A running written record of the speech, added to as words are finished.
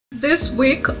This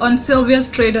week on Sylvia's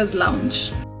Traders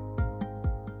Lounge.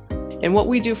 And what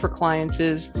we do for clients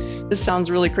is, this sounds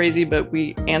really crazy, but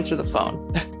we answer the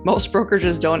phone. Most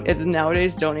brokerages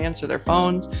nowadays don't answer their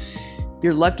phones.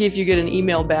 You're lucky if you get an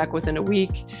email back within a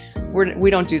week.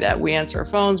 We don't do that. We answer our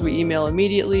phones, we email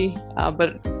immediately,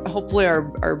 but hopefully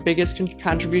our biggest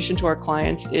contribution to our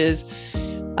clients is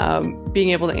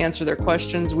being able to answer their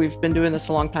questions. We've been doing this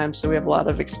a long time, so we have a lot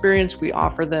of experience. We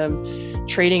offer them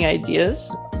trading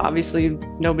ideas. Obviously,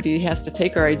 nobody has to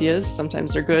take our ideas.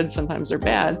 Sometimes they're good, sometimes they're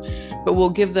bad, but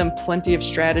we'll give them plenty of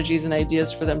strategies and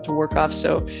ideas for them to work off.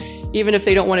 So even if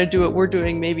they don't want to do what we're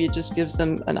doing, maybe it just gives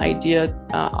them an idea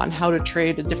on how to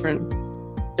trade a different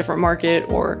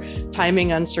market or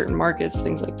timing on certain markets,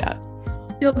 things like that.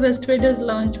 Sylvia's Traders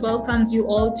Lounge welcomes you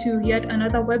all to yet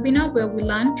another webinar where we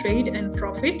learn, trade, and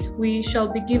profit. We shall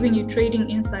be giving you trading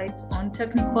insights on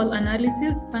technical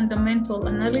analysis, fundamental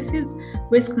analysis,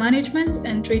 risk management,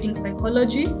 and trading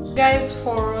psychology. Guys,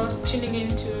 for tuning in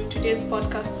to today's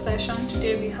podcast session,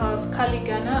 today we have Carley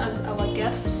Garner as our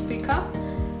guest speaker,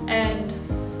 and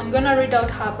I'm gonna read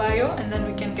out her bio and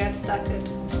then we can get started.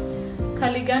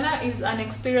 Carley Garner is an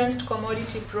experienced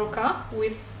commodity broker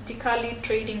with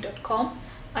DeCarleyTrading.com,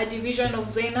 a division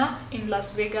of Zena in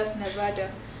Las Vegas,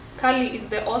 Nevada. Carley is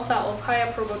the author of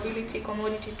Higher Probability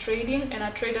Commodity Trading and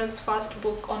a trader's first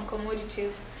book on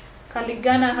commodities. Carley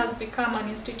Garner has become an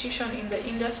institution in the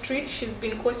industry. She's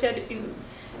been quoted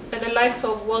by the likes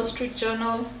of Wall Street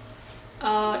Journal,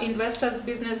 Investors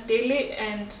Business Daily,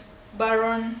 and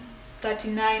Baron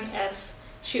 39S.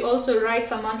 She also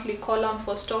writes a monthly column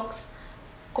for Stocks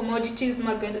Commodities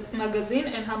magazine,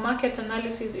 and her market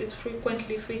analysis is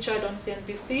frequently featured on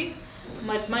CNBC,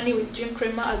 Mad Money with Jim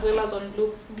Cramer, as well as on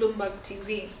Bloomberg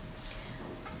TV.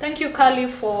 Thank you, Carley,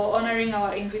 for honoring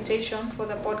our invitation for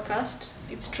the podcast.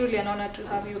 It's truly an honor to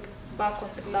have you back on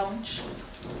the lounge.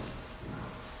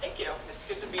 Thank you. It's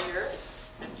good to be here.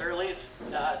 It's early. It's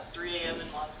 3 a.m. in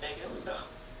Las Vegas, so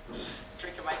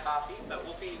drinking my coffee, but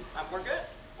we're good.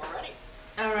 We're ready.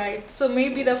 All right, so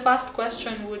maybe the first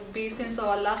question would be, since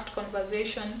our last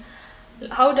conversation,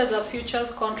 how does a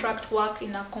futures contract work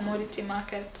in a commodity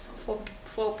market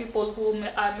for people who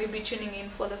are maybe tuning in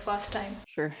for the first time?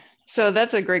 Sure. So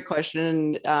that's a great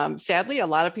question. And sadly, a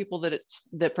lot of people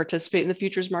that participate in the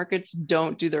futures markets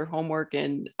don't do their homework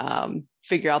and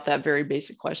figure out that very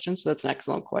basic question. So that's an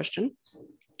excellent question.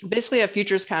 Basically, a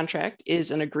futures contract is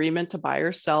an agreement to buy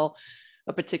or sell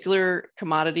a particular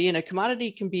commodity, and a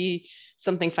commodity can be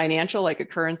something financial like a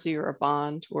currency or a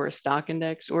bond or a stock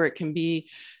index, or it can be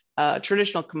a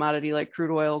traditional commodity like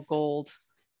crude oil, gold,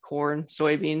 corn,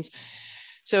 soybeans.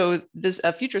 So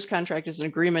a futures contract is an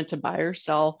agreement to buy or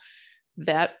sell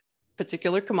that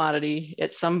particular commodity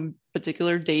at some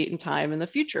particular date and time in the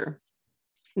future.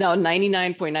 Now,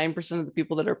 99.9% of the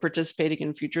people that are participating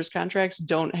in futures contracts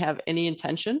don't have any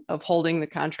intention of holding the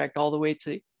contract all the way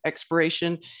to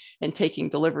expiration and taking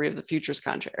delivery of the futures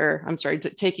contract,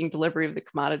 taking delivery of the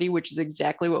commodity, which is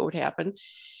exactly what would happen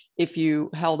if you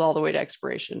held all the way to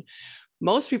expiration.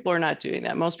 Most people are not doing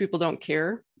that. Most people don't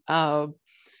care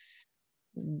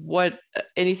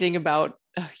anything about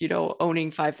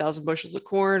owning 5,000 bushels of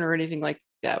corn or anything like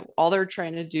that. All they're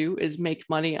trying to do is make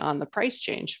money on the price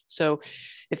change. So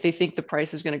if they think the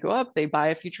price is going to go up, they buy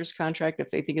a futures contract. If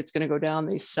they think it's going to go down,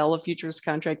 they sell a futures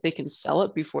contract. They can sell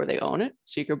it before they own it.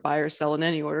 So you could buy or sell in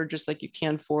any order, just like you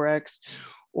can Forex,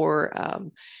 or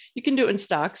you can do it in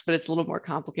stocks, but it's a little more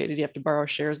complicated. You have to borrow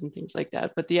shares and things like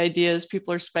that. But the idea is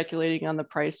people are speculating on the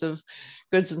price of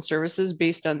goods and services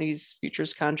based on these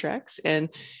futures contracts. And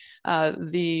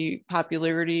the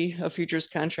popularity of futures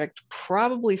contract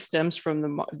probably stems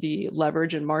from the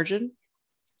leverage and margin.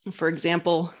 For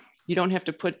example, you don't have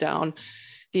to put down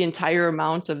the entire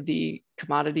amount of the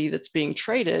commodity that's being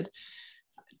traded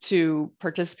to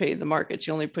participate in the markets.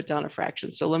 You only put down a fraction.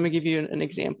 So let me give you an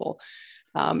example.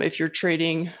 If you're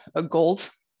trading a gold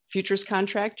futures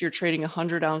contract, you're trading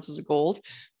 100 ounces of gold.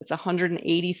 It's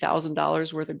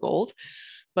 $180,000 worth of gold.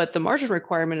 But the margin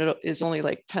requirement is only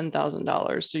like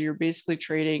 $10,000. So you're basically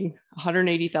trading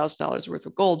 $180,000 worth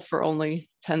of gold for only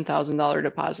 $10,000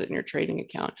 deposit in your trading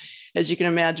account. As you can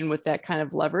imagine, with that kind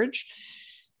of leverage,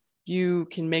 you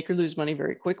can make or lose money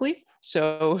very quickly.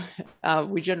 So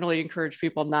we generally encourage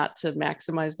people not to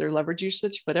maximize their leverage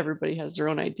usage, but everybody has their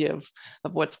own idea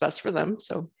of what's best for them.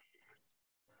 So.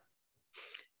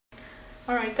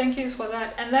 All right, thank you for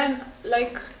that. And then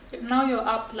now you're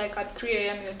up at 3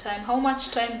 a.m. your time. How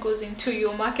much time goes into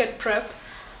your market prep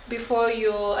before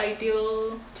your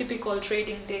ideal typical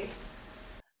trading day?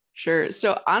 Sure.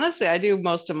 So honestly, I do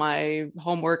most of my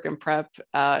homework and prep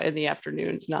in the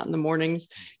afternoons, not in the mornings.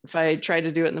 If I try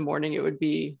to do it in the morning, it would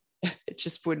be it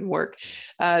just wouldn't work.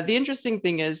 The interesting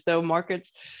thing is though,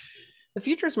 the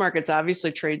futures markets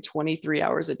obviously trade 23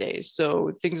 hours a day.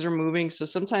 So things are moving. So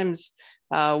sometimes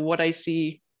what I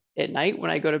see at night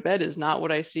when I go to bed is not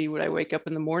what I see when I wake up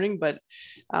in the morning. But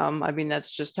I mean,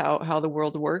 that's just how the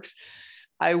world works.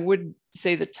 I would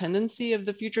say the tendency of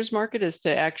the futures market is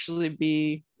to actually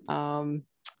be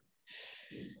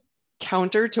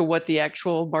counter to what the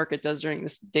actual market does during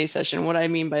this day session. What I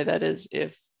mean by that is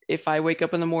if I wake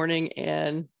up in the morning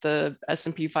and the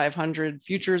S&P 500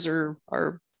 futures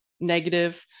are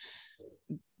negative,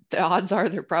 the odds are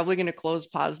they're probably going to close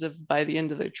positive by the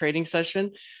end of the trading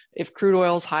session. If crude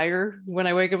oil is higher when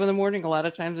I wake up in the morning, a lot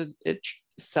of times it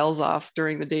sells off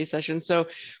during the day session. So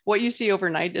what you see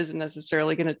overnight isn't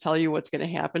necessarily going to tell you what's going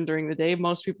to happen during the day.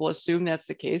 Most people assume that's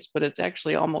the case, but it's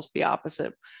actually almost the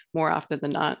opposite more often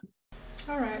than not.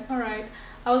 All right.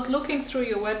 I was looking through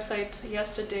your website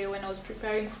yesterday when I was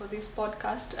preparing for this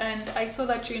podcast, and I saw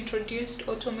that you introduced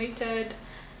automated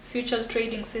futures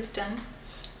trading systems.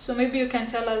 So maybe you can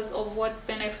tell us of what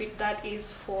benefit that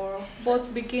is for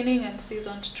both beginning and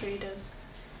seasoned traders.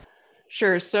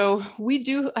 Sure. So we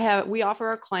offer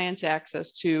our clients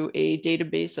access to a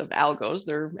database of algos.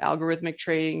 They're algorithmic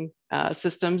trading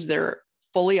systems. They're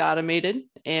fully automated,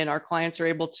 and our clients are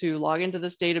able to log into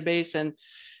this database. And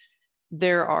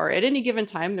there are, at any given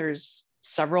time, there's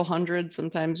several hundred.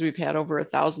 Sometimes we've had over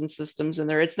 1,000 systems in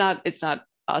there. It's not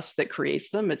us that creates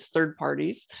them. It's third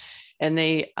parties, and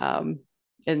they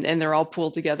and they're all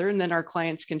pooled together. And then our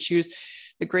clients can choose.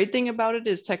 The great thing about it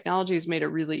is technology has made it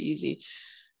really easy.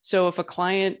 So if a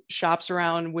client shops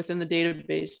around within the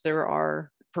database, there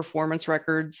are performance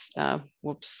records.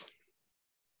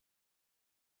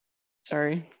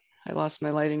 Sorry, I lost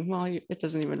my lighting. Well, it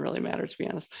doesn't even really matter, to be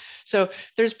honest. So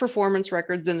there's performance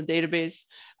records in the database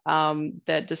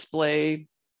that display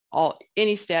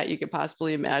any stat you could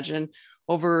possibly imagine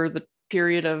over the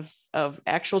period of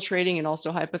actual trading and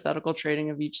also hypothetical trading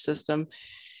of each system.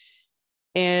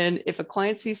 And if a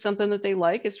client sees something that they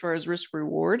like as far as risk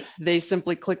reward, they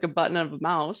simply click a button of a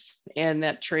mouse and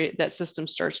that system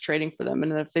starts trading for them.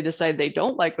 And if they decide they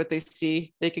don't like what they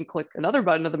see, they can click another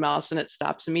button of the mouse and it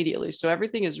stops immediately. So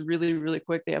everything is really, really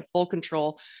quick. They have full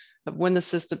control of when the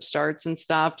system starts and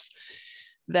stops.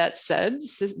 That said,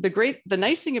 the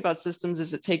nice thing about systems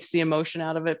is it takes the emotion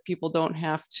out of it. People don't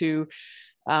have to,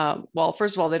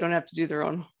 first of all, they don't have to do their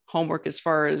own homework as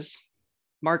far as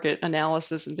market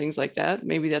analysis and things like that.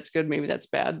 Maybe that's good, maybe that's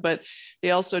bad, but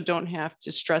they also don't have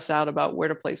to stress out about where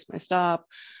to place my stop,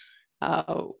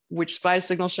 which SPY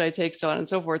signal should I take, so on and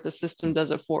so forth. The system does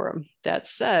it for them. That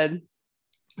said,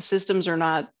 systems are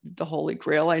not the holy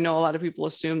grail. I know a lot of people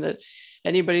assume that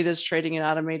anybody that's trading an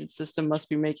automated system must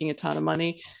be making a ton of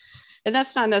money. And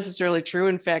that's not necessarily true.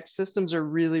 In fact, systems are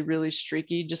really, really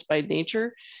streaky just by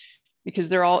nature,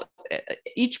 because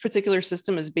each particular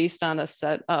system is based on a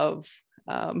set of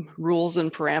rules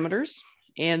and parameters.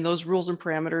 And those rules and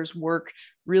parameters work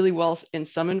really well in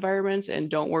some environments and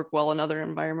don't work well in other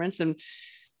environments. And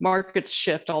markets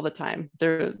shift all the time.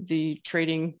 The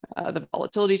trading, the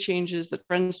volatility changes, the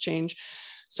trends change.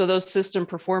 So those system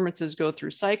performances go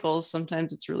through cycles.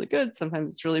 Sometimes it's really good,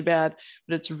 sometimes it's really bad,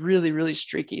 but it's really, really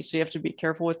streaky. So you have to be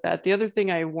careful with that. The other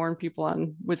thing I warn people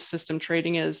on with system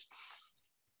trading is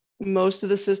most of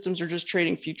the systems are just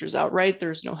trading futures outright.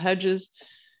 There's no hedges.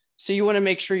 So you want to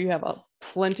make sure you have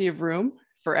plenty of room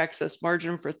for excess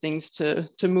margin for things to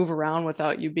move around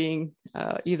without you being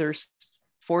either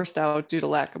forced out due to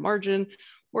lack of margin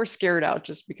or scared out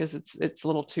just because it's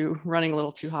running a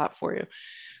little too hot for you.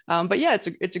 But yeah,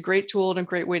 it's a great tool and a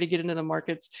great way to get into the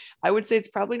markets. I would say it's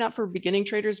probably not for beginning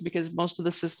traders because most of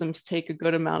the systems take a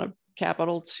good amount of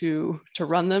capital to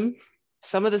run them.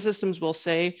 Some of the systems will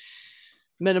say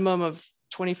minimum of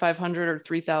 2,500 or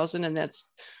 3,000, and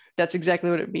that's exactly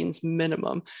what it means,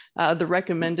 minimum. The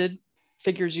recommended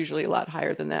figure is usually a lot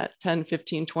higher than that, 10,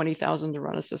 15, 20,000 to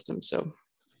run a system. So.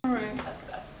 All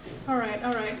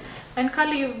right. And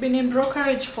Carley, you've been in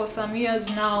brokerage for some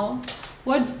years now.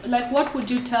 What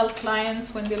would you tell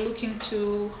clients when they're looking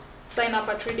to sign up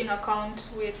a trading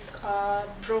account with a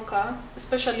broker,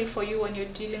 especially for you when you're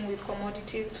dealing with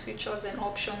commodities, futures, and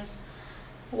options?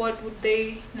 What would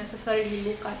they necessarily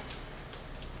look at?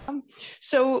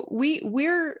 So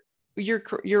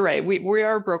you're right. We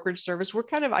are a brokerage service. We're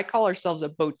I call ourselves a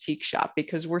boutique shop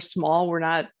because we're small. We're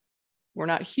not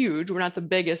huge. We're not the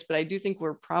biggest, but I do think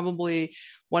we're probably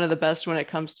one of the best when it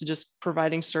comes to just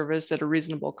providing service at a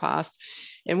reasonable cost.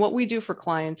 And what we do for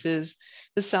clients is,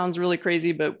 this sounds really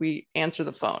crazy, but we answer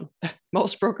the phone.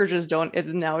 Most brokerages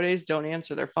nowadays don't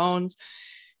answer their phones.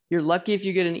 You're lucky if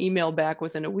you get an email back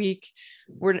within a week.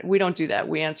 we don't do that.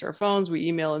 We answer our phones, we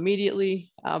email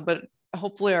immediately, but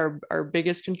hopefully our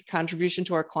biggest contribution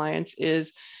to our clients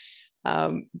is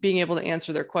being able to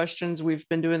answer their questions. We've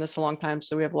been doing this a long time,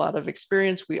 so we have a lot of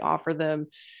experience. We offer them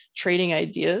trading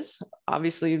ideas.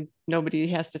 Obviously, nobody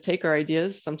has to take our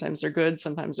ideas. Sometimes they're good,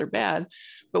 sometimes they're bad,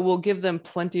 but we'll give them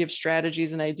plenty of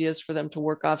strategies and ideas for them to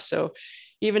work off. So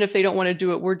even if they don't want to do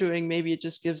what we're doing, maybe it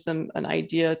just gives them an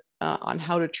idea on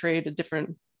how to trade a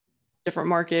different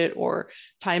market or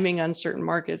timing on certain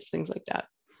markets, things like that.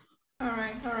 All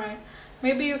right.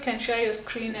 Maybe you can share your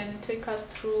screen and take us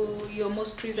through your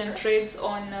most recent trades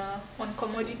on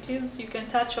commodities. You can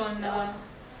touch on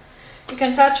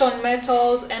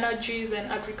metals, energies,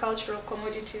 and agricultural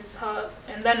commodities.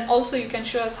 And then also you can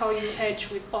show us how you hedge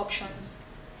with options.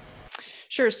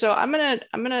 Sure. So I'm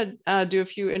gonna do a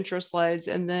few intro slides,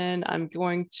 and then I'm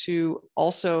going to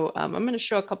also I'm going to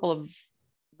show a couple of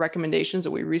recommendations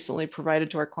that we recently provided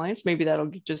to our clients. Maybe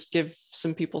that'll just give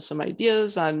some people some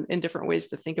ideas in different ways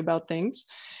to think about things.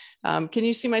 Can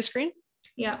you see my screen?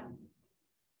 Yeah.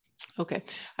 Okay.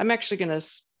 I'm actually going to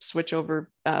switch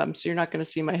over. So you're not going to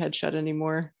see my headshot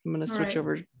anymore. I'm going to switch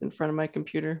over in front of my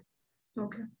computer.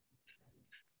 Okay.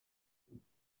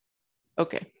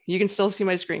 Okay. You can still see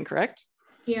my screen, correct?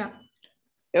 Yeah.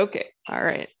 Okay. All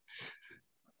right.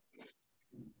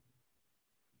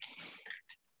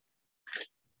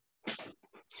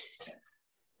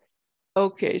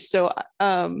 Okay, so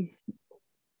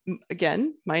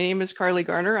again, my name is Carley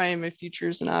Garner. I am a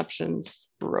futures and options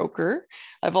broker.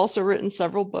 I've also written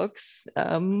several books.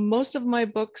 Most of my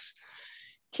books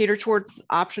cater towards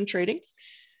option trading.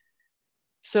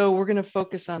 So we're going to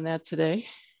focus on that today.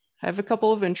 I have a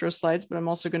couple of intro slides, but I'm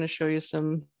also going to show you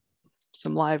some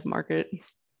live market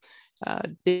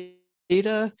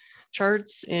data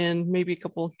charts and maybe a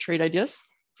couple trade ideas.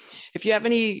 If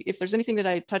there's anything that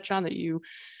I touch on that you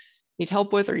need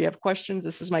help with or you have questions,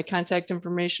 this is my contact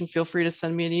information. Feel free to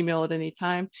send me an email at any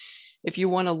time. If you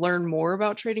want to learn more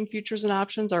about trading futures and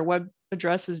options, our web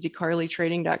address is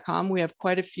decarleytrading.com. We have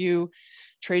quite a few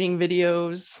trading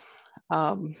videos,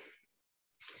 all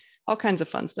kinds of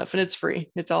fun stuff, and it's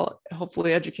free. It's all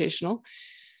hopefully educational.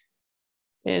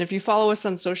 And if you follow us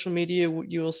on social media,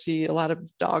 you will see a lot of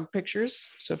dog pictures.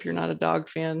 So if you're not a dog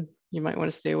fan, you might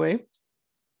want to stay away.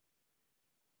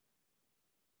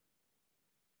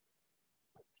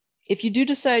 If you do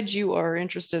decide you are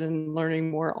interested in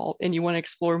learning more and you want to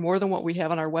explore more than what we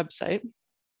have on our website,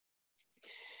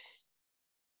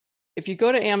 if you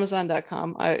go to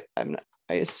Amazon.com, I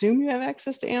assume you have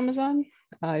access to Amazon.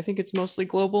 I think it's mostly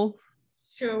global.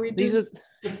 Sure, we do.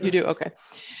 You do? Okay.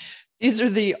 These are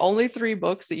the only 3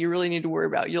 books that you really need to worry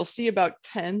about. You'll see about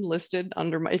 10 listed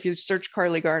under if you search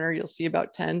Carley Garner, you'll see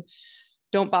about 10.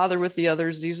 Don't bother with the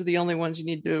others. These are the only ones you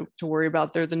need to worry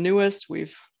about. They're the newest.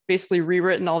 We've basically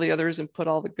rewritten all the others and put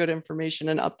all the good information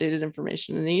and updated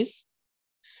information in these.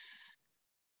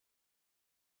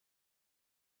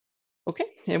 Okay,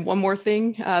 and one more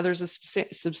thing, there's a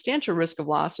substantial risk of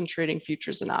loss in trading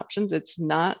futures and options. It's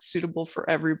not suitable for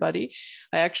everybody.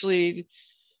 I actually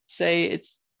say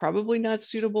it's probably not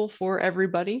suitable for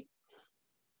everybody.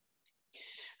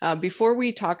 Before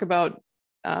we talk about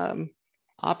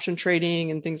option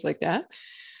trading and things like that,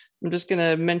 I'm just going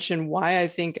to mention why I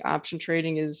think option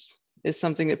trading is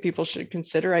something that people should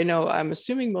consider. I'm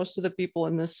assuming most of the people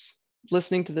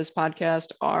listening to this podcast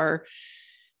are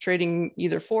trading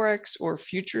either Forex or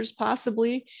futures,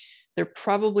 possibly. They're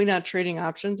probably not trading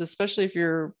options, especially if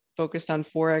you're focused on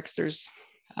Forex.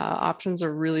 Options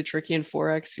are really tricky in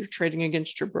Forex. You're trading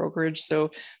against your brokerage,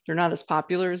 so they're not as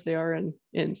popular as they are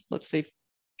in let's say,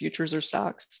 futures or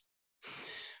stocks.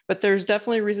 But there's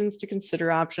definitely reasons to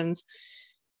consider options.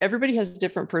 Everybody has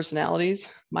different personalities.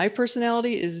 My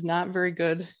personality is not very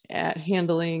good at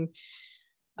handling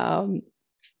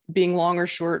being long or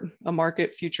short a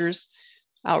market futures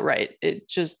outright. It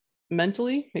just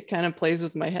mentally, it kind of plays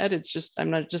with my head. It's just, I'm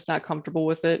not comfortable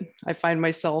with it. I find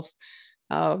myself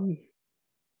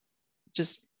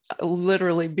just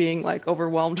literally being like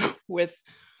overwhelmed with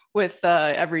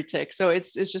every tick. So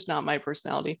it's just not my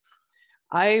personality.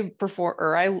 I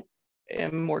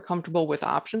am more comfortable with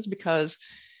options because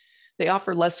they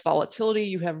offer less volatility.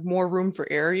 You have more room for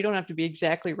error. You don't have to be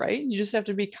exactly right. You just have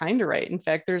to be kind of right. In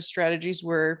fact, there's strategies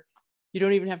where you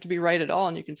don't even have to be right at all,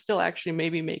 and you can still actually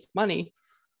maybe make money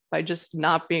by just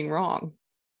not being wrong,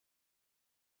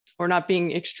 or not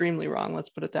being extremely wrong. Let's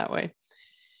put it that way.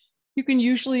 You can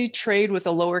usually trade with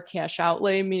a lower cash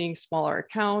outlay, meaning smaller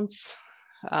accounts,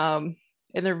 and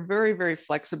they're very, very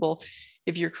flexible.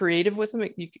 If you're creative with them,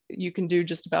 you can do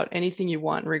just about anything you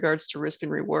want in regards to risk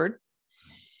and reward.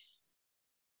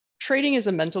 Trading is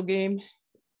a mental game.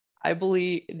 I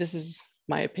believe, this is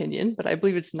my opinion, but I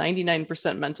believe it's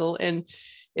 99% mental. And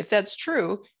if that's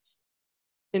true,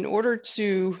 in order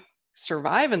to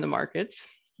survive in the markets,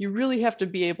 you really have to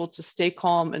be able to stay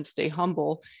calm and stay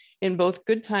humble in both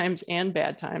good times and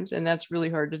bad times. And that's really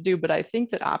hard to do. But I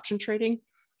think that option trading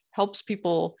helps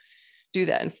people do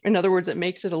that. In other words, it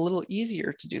makes it a little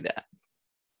easier to do that.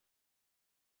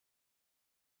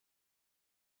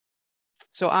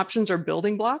 So options are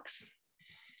building blocks.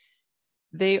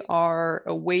 They are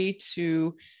a way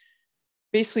to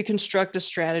basically construct a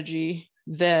strategy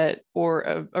that,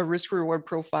 or a risk reward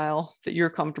profile that you're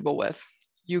comfortable with.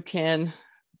 You can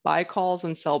buy calls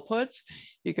and sell puts.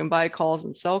 You can buy calls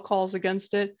and sell calls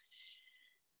against it.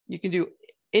 You can do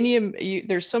any,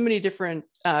 there's so many different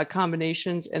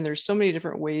combinations, and there's so many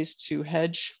different ways to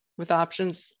hedge with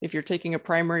options. If you're taking a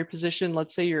primary position,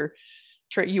 let's say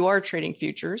you are trading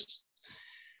futures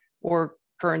or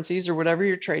currencies or whatever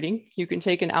you're trading, you can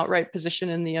take an outright position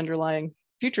in the underlying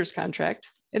futures contract,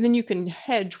 and then you can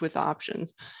hedge with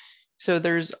options. So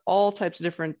there's all types of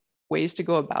different ways to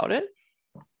go about it.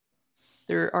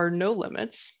 There are no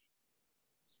limits.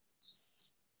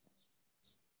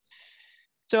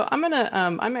 So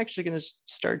I'm actually gonna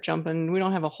start jumping. We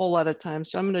don't have a whole lot of time,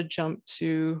 so I'm gonna jump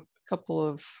to a couple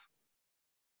of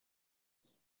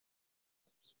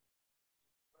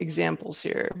examples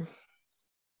here.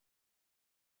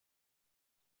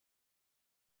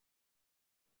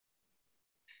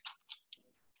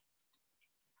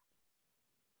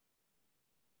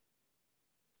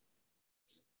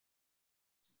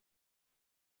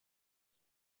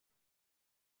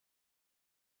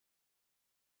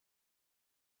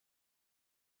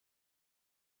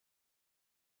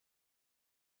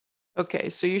 Okay,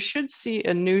 so you should see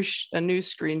a new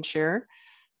screen share.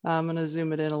 I'm going to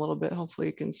zoom it in a little bit. Hopefully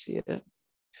you can see it.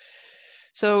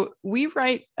 So we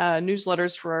write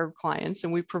newsletters for our clients,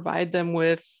 and we provide them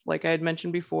with, like I had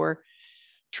mentioned before,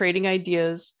 trading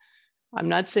ideas. I'm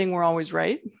not saying we're always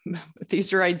right, but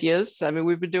these are ideas. I mean,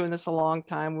 we've been doing this a long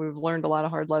time. We've learned a lot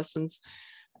of hard lessons.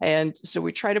 And so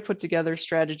we try to put together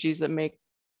strategies that make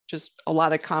just a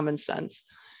lot of common sense.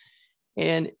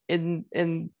 And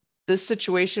in this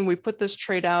situation, we put this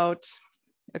trade out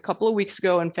a couple of weeks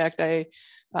ago. In fact, I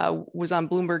was on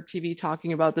Bloomberg TV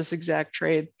talking about this exact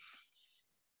trade.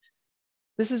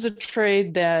 This is a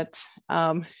trade that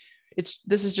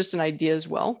this is just an idea as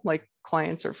well. Like,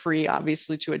 clients are free,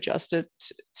 obviously, to adjust it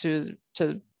to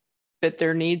fit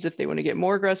their needs if they want to get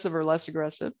more aggressive or less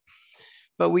aggressive.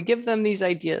 But we give them these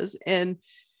ideas. And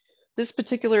this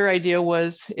particular idea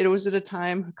was at a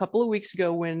time a couple of weeks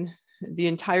ago when the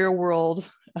entire world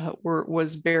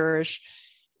was bearish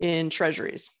in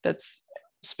treasuries. That's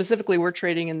specifically, we're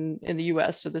trading in the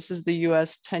US. So this is the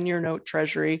US 10-year note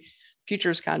treasury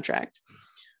futures contract.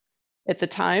 At the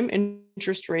time,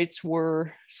 interest rates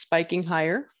were spiking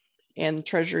higher and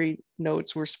treasury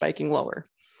notes were spiking lower.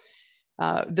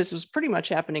 This was pretty much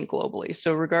happening globally.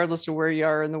 So regardless of where you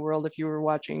are in the world, if you were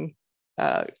watching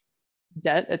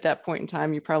debt at that point in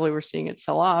time, you probably were seeing it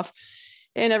sell off.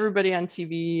 And everybody on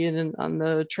TV and on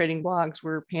the trading blogs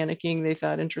were panicking. They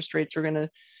thought interest rates are going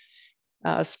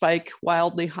to spike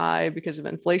wildly high because of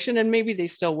inflation, and maybe they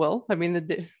still will. I mean,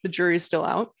 the jury is still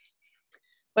out.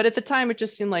 But at the time, it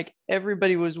just seemed like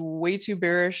everybody was way too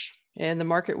bearish, and the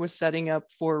market was setting up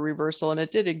for a reversal.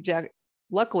 And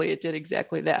luckily, it did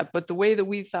exactly that. But the way that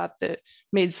we thought that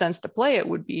made sense to play it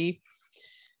would be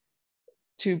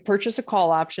to purchase a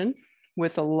call option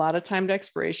with a lot of time to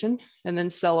expiration, and then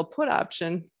sell a put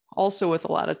option also with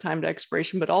a lot of time to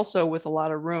expiration, but also with a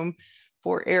lot of room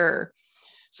for error.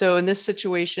 So in this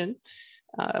situation,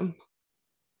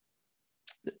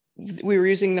 we were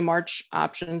using the March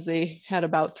options. They had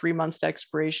about 3 months to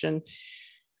expiration.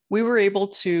 We were able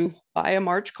to buy a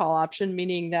March call option,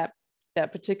 meaning that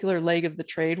that particular leg of the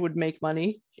trade would make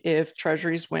money if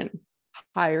treasuries went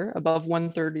higher, above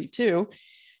 132.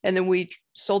 And then we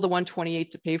sold the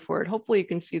 128 to pay for it. Hopefully you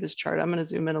can see this chart. I'm going to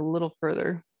zoom in a little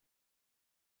further.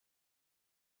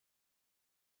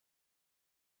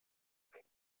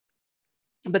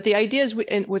 But the idea is,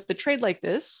 with the trade like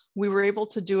this, we were able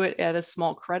to do it at a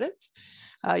small credit.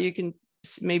 You can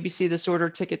maybe see this order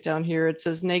ticket down here. It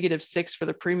says -6 for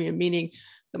the premium, meaning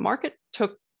the market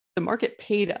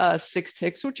paid us 6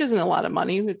 ticks, which isn't a lot of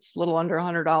money. It's a little under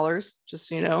 $100, just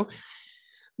so you know.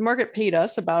 The market paid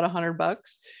us about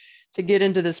 $100 to get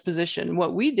into this position.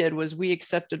 What we did was we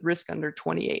accepted risk under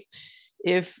 28.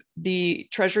 If the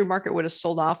treasury market would have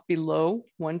sold off below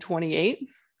 128,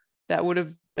 that would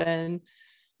have been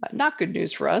not good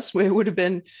news for us. It would have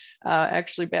been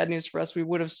actually bad news for us. We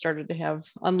would have started to have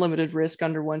unlimited risk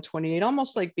under 128,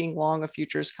 almost like being long a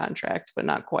futures contract, but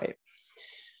not quite.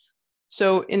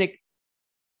 So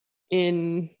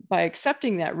by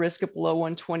accepting that risk at below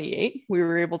 128, we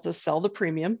were able to sell the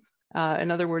premium.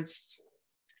 In other words,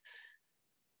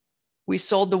 we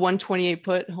sold the 128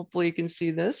 put, hopefully you can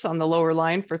see this on the lower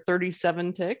line, for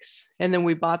 37 ticks. And then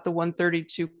we bought the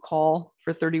 132 call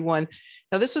for 31.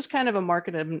 Now this was kind of a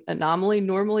market anomaly.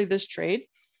 Normally this trade,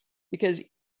 because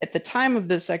at the time of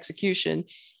this execution,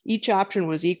 each option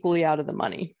was equally out of the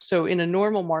money. So in a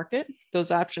normal market, those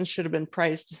options should have been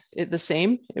priced the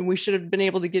same, and we should have been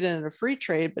able to get in a free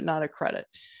trade, but not a credit.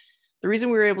 The reason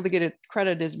we were able to get a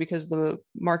credit is because the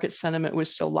market sentiment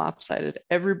was so lopsided.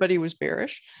 Everybody was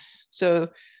bearish. So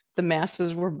the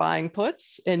masses were buying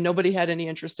puts and nobody had any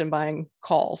interest in buying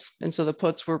calls. And so the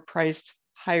puts were priced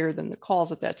higher than the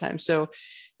calls at that time. So it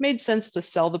made sense to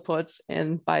sell the puts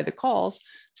and buy the calls,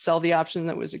 sell the option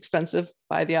that was expensive,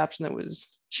 buy the option that was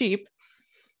cheap,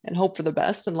 and hope for the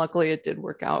best. And luckily it did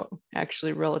work out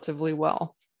actually relatively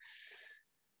well.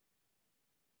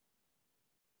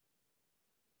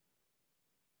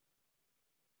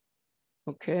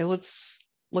 Okay, let's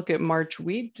look at March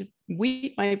wheat.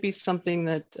 Wheat might be something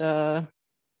that it's a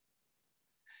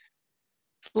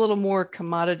little more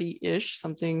commodity-ish,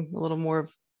 something a little more of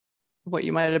what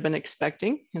you might have been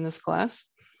expecting in this class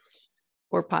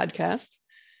or podcast.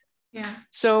 Yeah.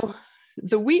 So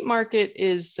the wheat market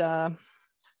is, I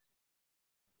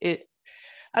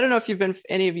don't know if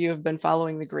any of you have been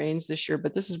following the grains this year,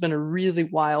 but this has been a really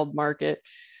wild market.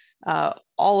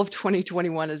 All of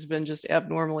 2021 has been just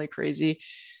abnormally crazy.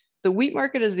 The wheat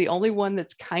market is the only one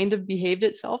that's kind of behaved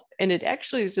itself, and it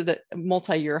actually is at a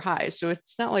multi-year high. So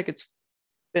it's not like it's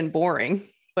been boring,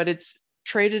 but it's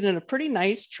traded in a pretty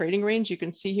nice trading range. You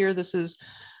can see here, this is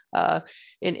in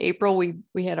April,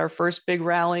 we had our first big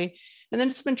rally, and then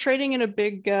it's been trading in a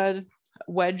big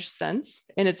wedge sense,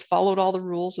 and it's followed all the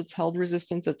rules. It's held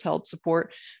resistance, it's held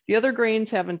support. The other grains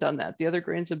haven't done that. The other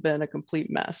grains have been a complete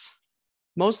mess,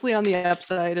 mostly on the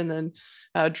upside and then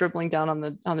dribbling down on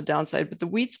the downside, but the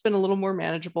wheat's been a little more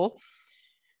manageable.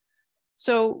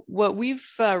 So what we've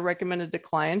recommended to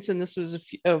clients, and this was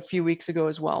a few weeks ago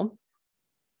as well,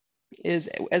 is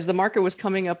as the market was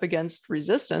coming up against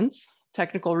resistance,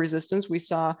 technical resistance, we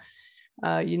saw,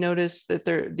 you notice that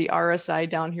the RSI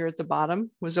down here at the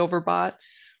bottom was overbought.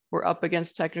 We're up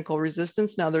against technical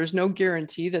resistance. Now there's no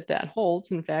guarantee that that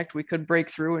holds. In fact, we could break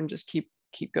through and just keep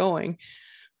going.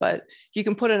 But you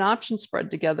can put an option spread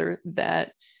together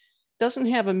that doesn't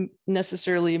have a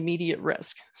necessarily immediate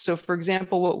risk. So for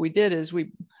example, what we did is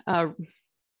we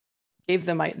gave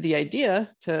them the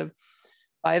idea to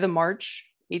buy the March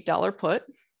 $8 put,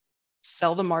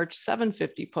 sell the March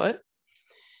 $7.50 put.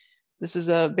 This is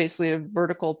basically a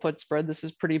vertical put spread. This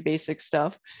is pretty basic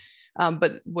stuff.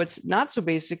 But what's not so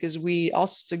basic is we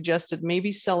also suggested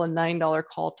maybe sell a $9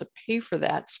 call to pay for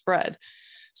that spread.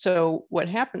 So what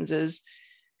happens is,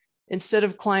 instead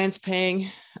of clients paying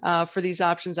for these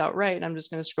options outright, and I'm just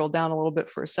going to scroll down a little bit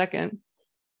for a second,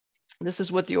 this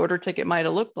is what the order ticket might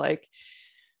have looked like.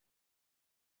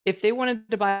 If they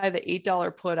wanted to buy the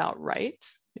 $8 put outright,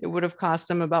 it would have cost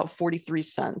them about 43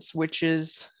 cents, which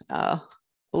is a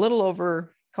little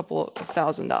over a couple of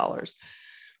 $1,000.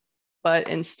 But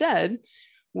instead,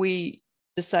 we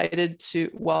decided to,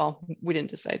 well, we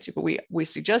didn't decide to, but we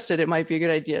suggested it might be a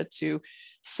good idea to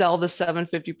sell the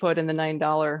 $7.50 put and the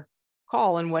 $9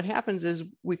 call. And what happens is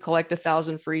we collect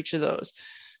 $1,000 for each of those.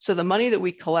 So the money that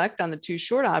we collect on the two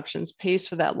short options pays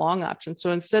for that long option.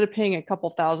 So instead of paying a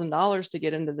couple $1,000s to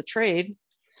get into the trade,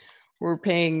 we're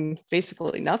paying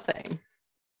basically nothing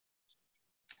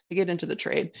to get into the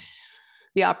trade.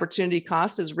 The opportunity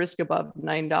cost is risk above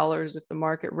 $9. If the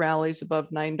market rallies above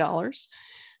 $9,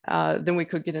 then we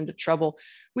could get into trouble.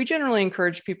 We generally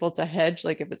encourage people to hedge.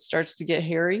 Like if it starts to get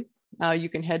hairy, you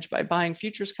can hedge by buying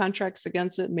futures contracts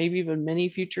against it, maybe even mini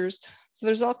futures. So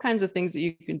there's all kinds of things that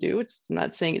you can do. I'm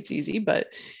not saying it's easy, but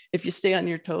if you stay on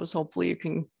your toes, hopefully you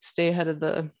can stay ahead of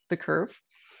the curve.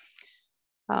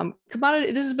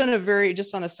 Commodity, this has been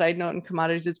just on a side note in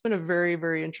commodities, it's been a very,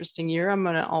 very interesting year. I'm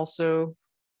going to also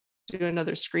do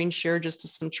another screen share just to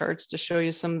some charts to show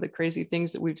you some of the crazy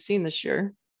things that we've seen this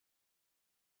year.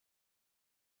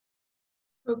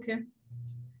 Okay.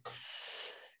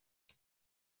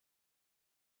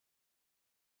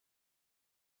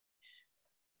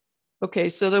 Okay,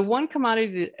 so the one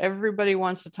commodity that everybody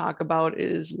wants to talk about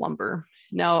is lumber.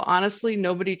 Now, honestly,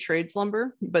 nobody trades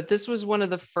lumber, but this was one of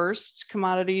the first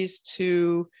commodities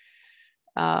to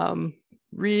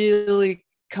really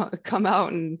come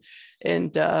out and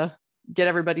get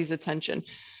everybody's attention.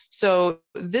 So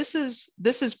this is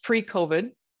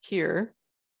pre-COVID here.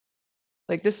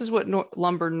 Like this is what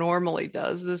lumber normally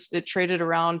does. It traded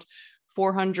around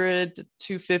 400 to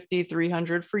 250,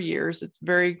 300 for years. It's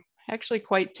actually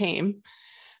quite tame.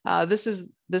 This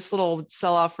little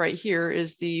sell-off right here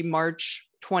is the March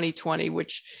 2020,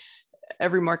 which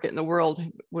every market in the world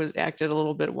was acted a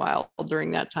little bit wild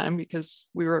during that time because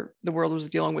the world was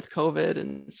dealing with COVID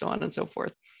and so on and so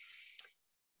forth.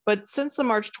 But since the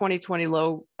March 2020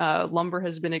 low, lumber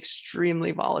has been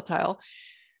extremely volatile.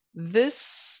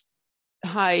 This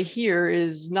high here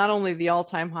is not only the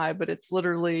all-time high, but it's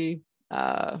literally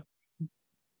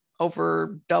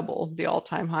over double the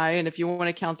all-time high. And if you want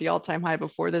to count the all-time high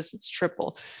before this, it's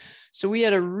triple. So we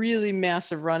had a really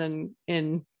massive run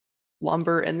in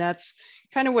lumber, and that's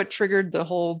kind of what triggered the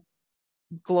whole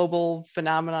global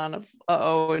phenomenon of,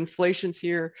 uh-oh, inflation's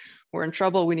here, we're in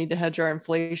trouble, we need to hedge our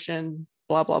inflation,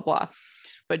 blah, blah, blah.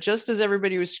 But just as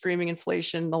everybody was screaming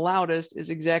inflation the loudest is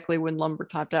exactly when lumber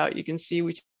topped out. You can see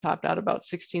we topped out about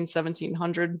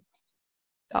 $1,700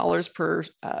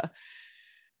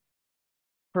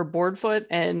 per board foot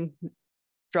and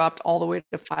dropped all the way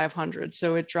to 500.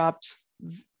 So it dropped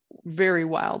very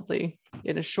wildly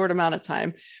in a short amount of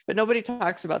time. But nobody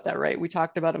talks about that, right? We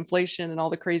talked about inflation and all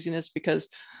the craziness because,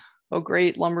 oh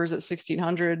great, lumber's at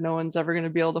 1,600. No one's ever going to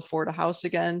be able to afford a house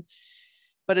again.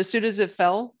 But as soon as it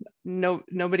fell,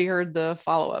 nobody heard the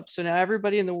follow-up. So now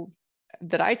everybody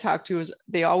that I talk to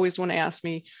they always want to ask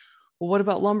me, well, what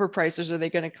about lumber prices? Are they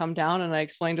going to come down? And I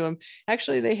explained to them,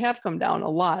 actually, they have come down a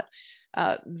lot.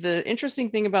 The interesting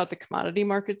thing about the commodity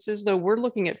markets is, though, we're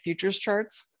looking at futures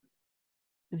charts.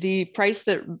 The price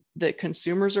that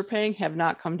consumers are paying have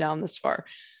not come down this far.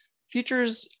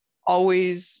 Futures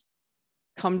always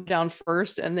come down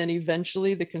first, and then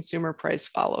eventually the consumer price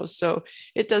follows. So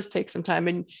it does take some time.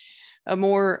 And a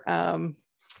more kind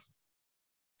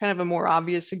of a more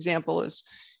obvious example is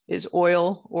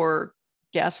oil or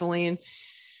gasoline.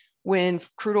 When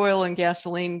crude oil and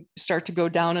gasoline start to go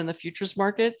down in the futures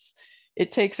markets,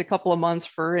 it takes a couple of months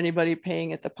for anybody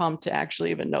paying at the pump to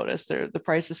actually even notice the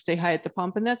prices stay high at the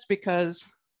pump. And that's because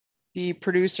the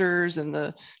producers and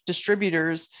the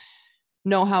distributors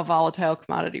know how volatile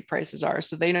commodity prices are.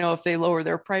 So they know if they lower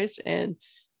their price and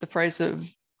the price of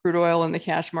crude oil in the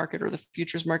cash market or the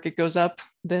futures market goes up,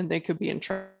 then they could be in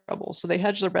trouble. So they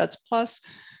hedge their bets. Plus,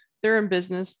 they're in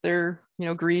business.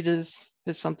 Greed is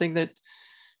something that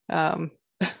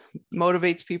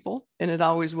motivates people, and it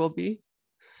always will be,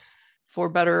 for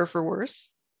better or for worse.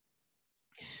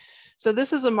 So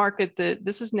this is a market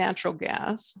this is natural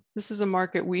gas. This is a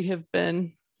market we have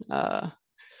been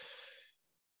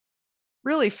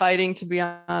really fighting, to be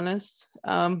honest,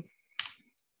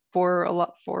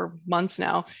 for months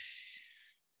now.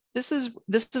 This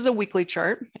is a weekly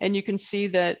chart, and you can see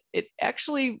that it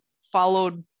actually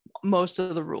followed most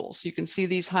of the rules. You can see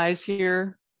these highs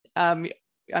here.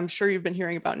 I'm sure you've been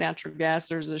hearing about natural gas.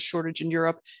 There's a shortage in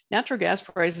Europe. Natural gas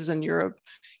prices in Europe,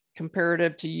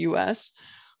 comparative to US,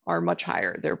 are much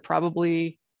higher. They're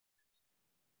probably,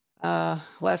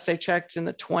 last I checked, in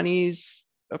the 20s,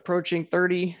 approaching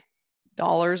 $30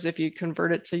 if you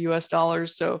convert it to US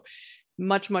dollars. So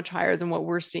much, much higher than what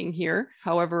we're seeing here.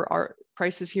 However, our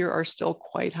prices here are still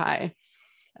quite high.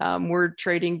 We're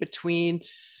trading between,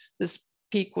 this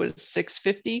peak was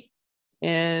 650,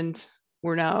 and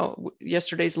we're now,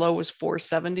 yesterday's low was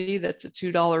 470. That's a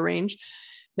 $2 range.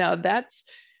 Now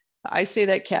I say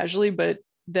that casually, but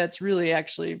that's really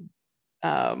actually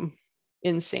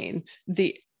insane.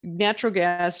 The natural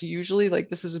gas usually, like,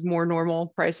 this is more normal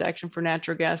price action for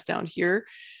natural gas down here.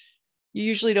 You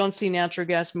usually don't see natural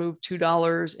gas move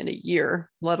 $2 in a year,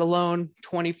 let alone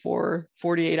 24,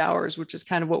 48 hours, which is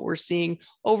kind of what we're seeing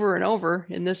over and over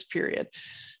in this period.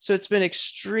 So it's been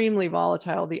extremely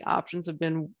volatile. The options have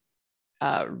been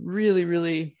really,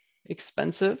 really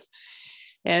expensive.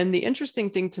 And the interesting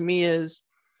thing to me is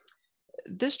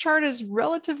this chart is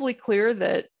relatively clear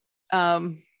that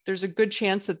there's a good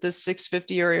chance that this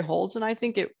 650 area holds. And I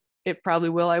think it probably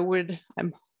will.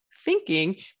 I'm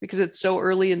thinking, because it's so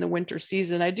early in the winter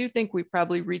season, I do think we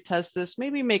probably retest this,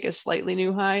 maybe make a slightly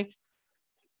new high.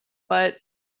 But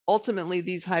ultimately,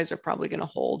 these highs are probably going to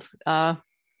hold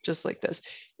just like this.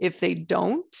 If they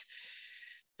don't,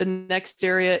 the next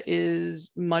area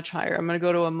is much higher. I'm going to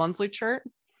go to a monthly chart.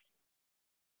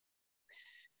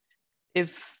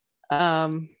 If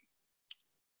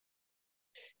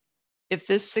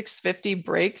this 650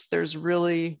 breaks, there's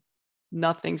really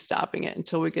nothing stopping it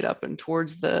until we get up and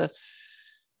towards the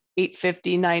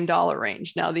 $8.50, $9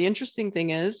 range. Now, the interesting thing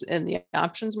is, in the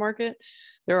options market,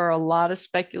 there are a lot of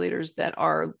speculators that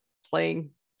are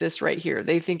playing this right here.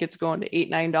 They think it's going to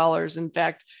 $8, $9. In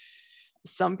fact,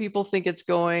 some people think it's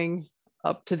going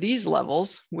up to these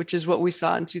levels, which is what we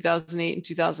saw in 2008 and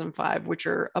 2005, which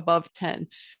are above 10.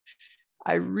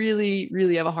 I really,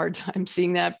 really have a hard time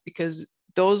seeing that, because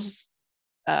those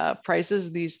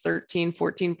prices, these 13,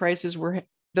 14 prices,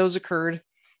 those occurred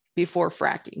before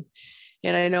fracking.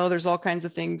 And I know there's all kinds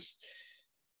of things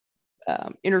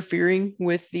interfering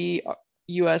with the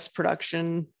US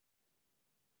production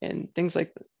and things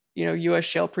like, US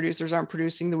shale producers aren't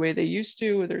producing the way they used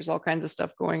to. There's all kinds of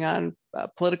stuff going on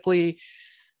politically.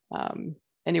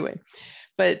 Anyway,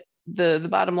 but the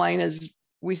bottom line is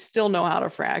we still know how to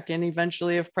frack, and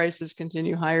eventually if prices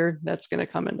continue higher, that's going to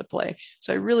come into play.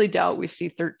 So I really doubt we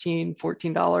see $13,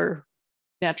 $14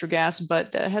 natural gas,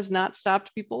 but that has not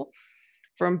stopped people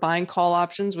from buying call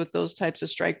options with those types of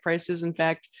strike prices. In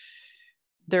fact,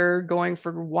 they're going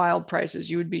for wild prices.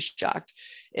 You would be shocked.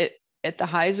 At the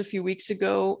highs a few weeks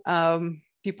ago,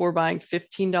 people were buying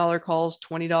 $15 calls,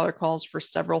 $20 calls for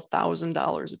several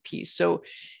 $1,000s a piece. So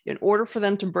in order for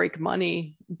them to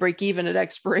break even at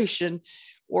expiration,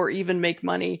 or even make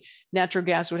money, natural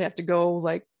gas would have to go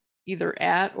like either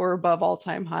at or above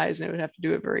all-time highs, and it would have to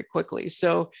do it very quickly.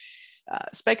 So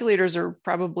speculators are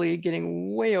probably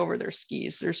getting way over their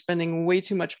skis. They're spending way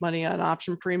too much money on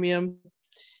option premium.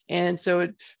 And so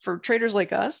for traders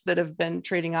like us that have been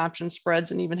trading option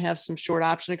spreads and even have some short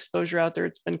option exposure out there,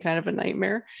 it's been kind of a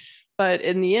nightmare. But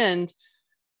in the end,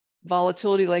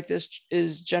 volatility like this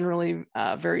is generally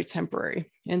very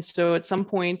temporary. And so at some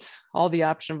point, all the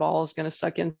option vol is going to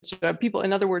suck in. So people,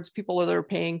 in other words, people that are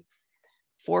paying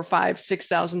 $4,000,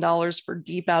 $5,000, $6,000 for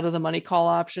deep out of the money call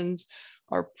options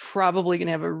are probably going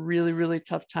to have a really, really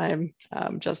tough time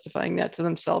justifying that to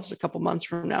themselves a couple months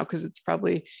from now, because it's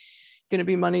probably going to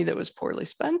be money that was poorly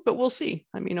spent, but we'll see.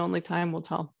 I mean, only time will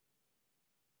tell.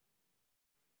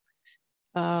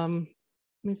 Let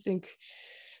me think.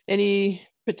 Any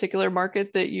particular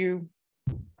market that you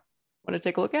want to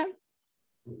take a look at?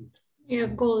 Yeah,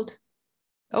 gold.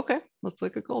 Okay, let's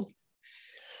look at gold.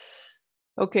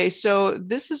 Okay, so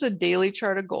this is a daily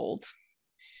chart of gold.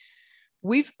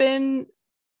 We've been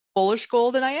bullish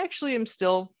gold, and I actually am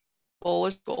still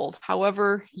bullish gold.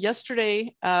 However,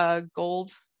 yesterday,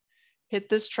 gold hit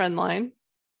this trend line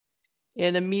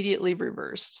and immediately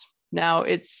reversed. Now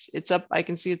it's up. I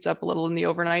can see it's up a little in the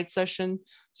overnight session,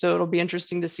 so it'll be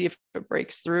interesting to see if it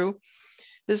breaks through.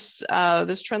 This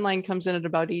trend line comes in at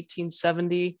about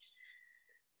 1870.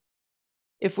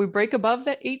 If we break above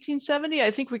that 1870,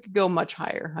 I think we could go much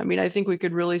higher. I mean, I think we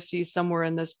could really see somewhere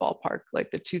in this ballpark,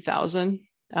 like the 2000,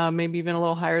 maybe even a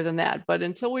little higher than that. But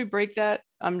until we break that,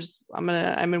 I'm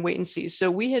in wait and see.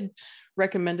 So we had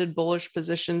recommended bullish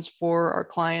positions for our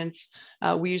clients.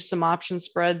 We used some option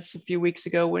spreads a few weeks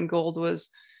ago when gold was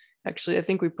actually, I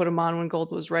think we put them on when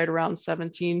gold was right around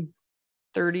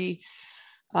 1730.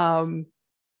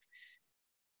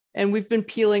 And we've been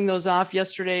peeling those off.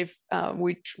 Yesterday,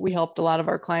 we helped a lot of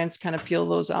our clients kind of peel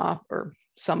those off, or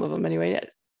some of them anyway.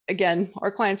 Again,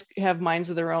 our clients have minds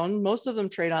of their own. Most of them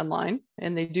trade online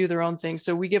and they do their own thing.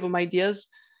 So we give them ideas.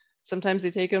 Sometimes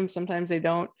they take them, sometimes they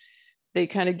don't. They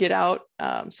kind of get out.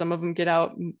 Some of them get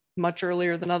out much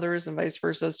earlier than others, and vice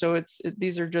versa. So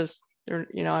these are just,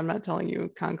 I'm not telling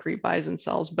you concrete buys and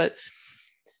sells, but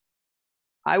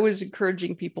I was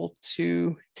encouraging people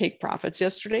to take profits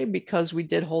yesterday because we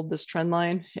did hold this trend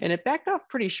line and it backed off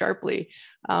pretty sharply.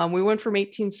 We went from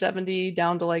 1870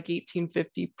 down to like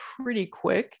 1850 pretty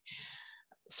quick.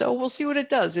 So we'll see what it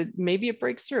does. Maybe it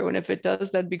breaks through, and if it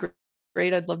does, that'd be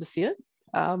great. I'd love to see it.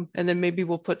 And then maybe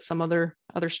we'll put some other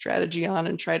strategy on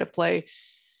and try to play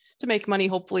to make money,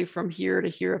 hopefully from here to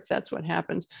here, if that's what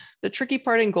happens. The tricky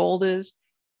part in gold is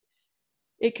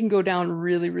it can go down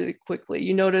really, really quickly.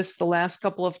 You notice the last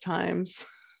couple of times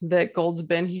that gold's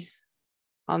been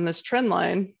on this trend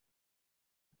line,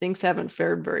 things haven't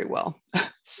fared very well.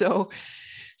 So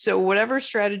whatever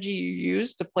strategy you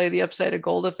use to play the upside of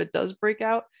gold, if it does break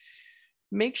out,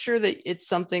 make sure that it's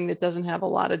something that doesn't have a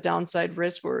lot of downside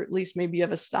risk, or at least maybe you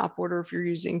have a stop order if you're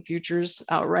using futures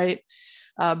outright,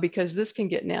 because this can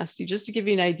get nasty. Just to give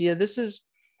you an idea, this is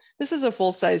a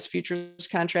full-size futures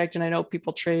contract, and I know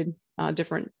people trade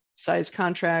different size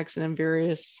contracts and in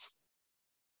various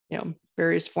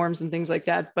forms and things like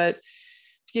that. But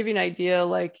to give you an idea,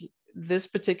 like this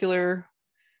particular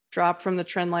drop from the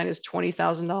trend line is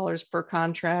 $20,000 per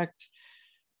contract.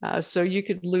 So you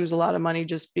could lose a lot of money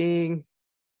just being,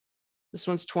 this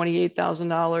one's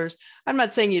 $28,000. I'm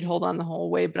not saying you'd hold on the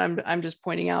whole way, but I'm just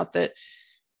pointing out that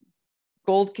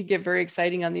gold could get very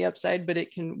exciting on the upside, but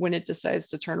it can, when it decides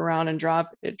to turn around and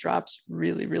drop, it drops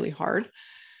really, really hard.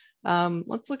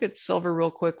 Let's look at silver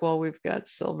real quick while we've got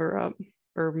silver up,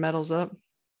 or metals up.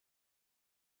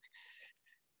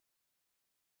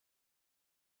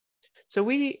 So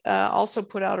we also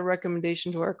put out a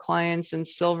recommendation to our clients in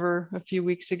silver a few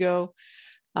weeks ago.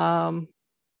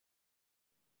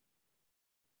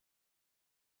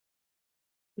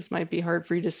 This might be hard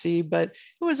for you to see, but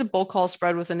it was a bull call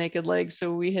spread with a naked leg.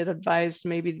 So we had advised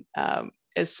maybe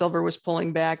as silver was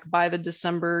pulling back, buy the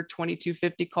December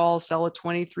 2250 call, sell a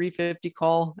 2350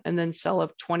 call, and then sell a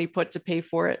 20 put to pay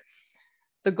for it.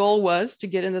 The goal was to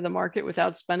get into the market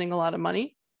without spending a lot of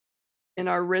money, and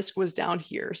our risk was down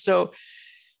here. So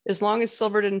as long as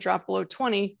silver didn't drop below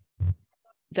 20,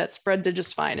 that spread did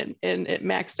just fine, and it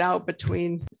maxed out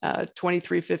between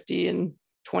 2350 and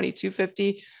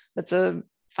 2250. That's a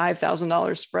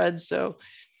 $5,000 spread. So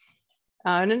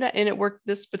and it worked.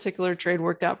 This particular trade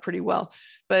worked out pretty well.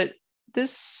 But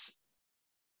this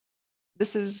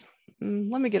is,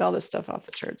 let me get all this stuff off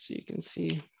the chart so you can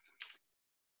see.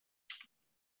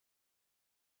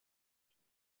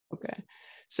 Okay,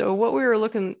 so what we were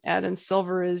looking at in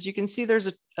silver is you can see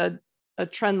there's a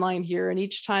trend line here, and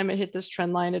each time it hit this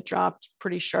trend line, it dropped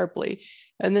pretty sharply.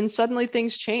 And then suddenly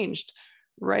things changed.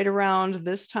 Right around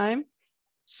this time,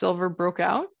 silver broke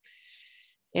out,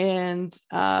 and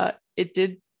it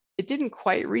didn't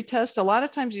quite retest. A lot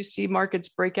of times you see markets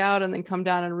break out and then come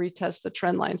down and retest the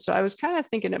trend line. So I was kind of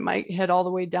thinking it might head all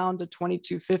the way down to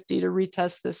 2250 to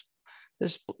retest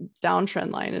this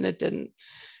downtrend line, and it didn't.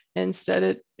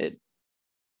 Instead, it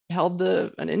held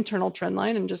an internal trend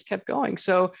line and just kept going.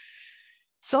 So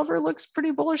silver looks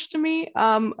pretty bullish to me.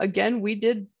 Again, we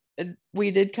did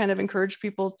kind of encourage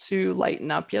people to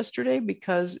lighten up yesterday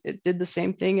because it did the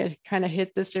same thing. It kind of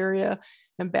hit this area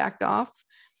and backed off.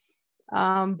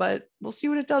 But we'll see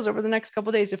what it does over the next couple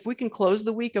of days. If we can close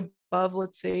the week above,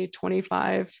 let's say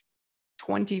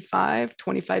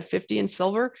 25.50 in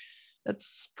silver,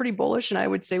 that's pretty bullish. And I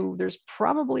would say there's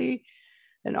probably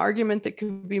an argument that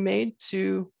could be made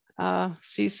to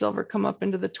see silver come up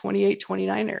into the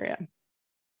 28-29 area.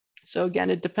 So again,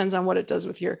 it depends on what it does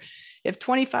with here. If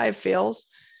 25 fails,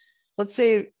 let's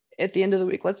say at the end of the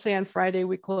week, let's say on Friday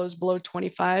we close below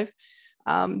 25,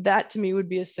 that to me would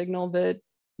be a signal that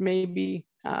maybe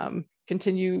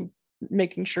continue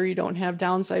making sure you don't have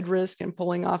downside risk and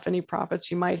pulling off any profits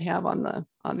you might have on the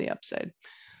upside.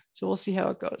 So we'll see how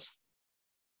it goes.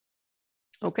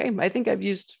 Okay, I think I've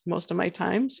used most of my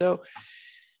time. So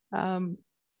do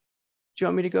you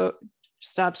want me to go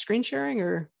stop screen sharing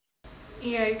or?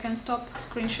 Yeah, you can stop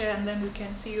screen share and then we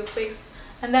can see your face.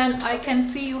 And then I can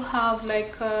see you have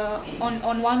like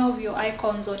on one of your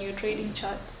icons on your trading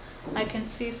chart, I can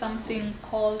see something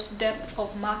called depth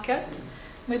of market.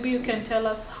 Maybe you can tell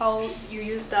us how you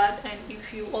use that and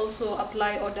if you also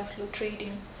apply order flow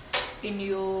trading in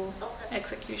your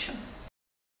execution.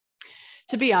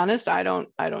 To be honest, I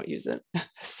don't use it.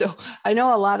 So I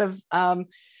know a lot of, I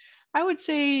would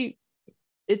say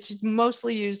it's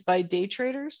mostly used by day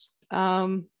traders. Let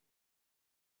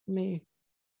me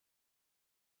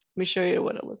show you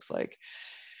what it looks like.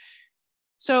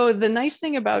 So the nice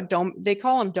thing about they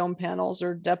call them dome panels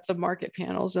or depth of market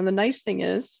panels. And the nice thing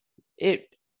is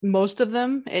most of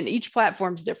them, and each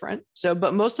platform's different. So,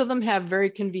 but most of them have very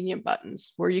convenient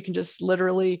buttons where you can just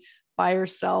literally buy or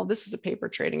sell. This is a paper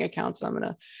trading account.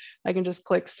 So I can just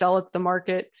click sell at the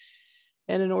market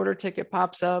and an order ticket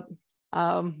pops up,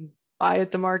 buy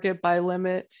at the market, buy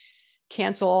limit,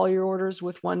 cancel all your orders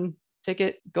with one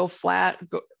ticket, go flat,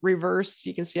 go reverse.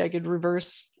 You can see I could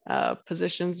reverse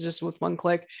positions just with one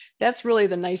click. That's really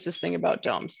the nicest thing about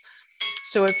domes.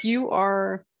 So if you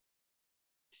are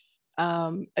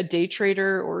a day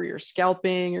trader or you're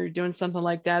scalping or you're doing something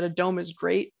like that, a dome is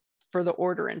great for the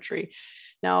order entry.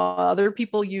 Now, other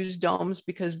people use domes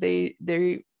because they're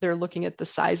looking at the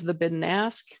size of the bid and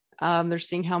ask. They're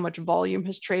seeing how much volume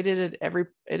has traded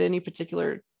at any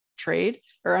particular trade,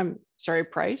 or I'm sorry,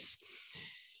 price.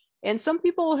 And some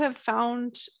people have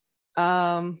found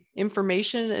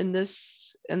information in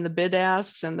the bid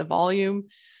asks and the volume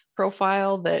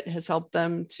profile that has helped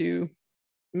them to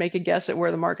make a guess at where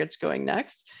the market's going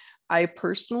next. I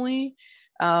personally,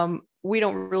 we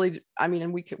don't really, I mean,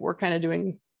 and we're kind of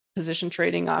doing position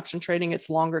trading, option trading, it's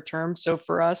longer term. So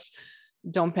for us,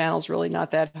 dome panel's really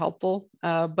not that helpful,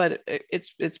 but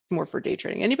it's more for day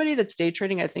trading. Anybody that's day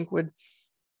trading, I think would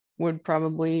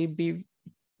probably be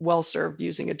well served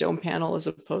using a dome panel as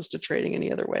opposed to trading any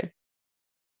other way.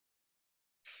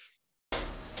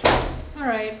 All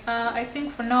right, I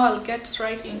think for now I'll get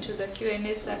right into the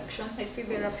Q&A section. I see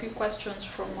there are a few questions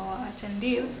from our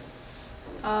attendees.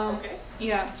 Okay.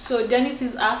 Yeah, so Dennis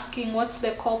is asking, what's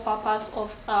the core purpose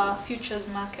of futures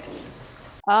market?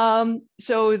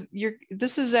 So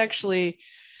this is actually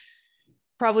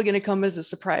probably going to come as a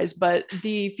surprise, but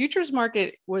the futures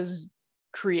market was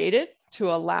created to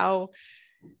allow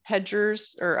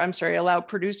allow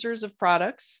producers of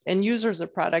products and users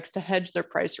of products to hedge their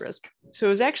price risk. So it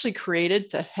was actually created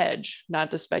to hedge,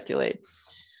 not to speculate.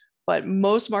 But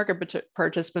most market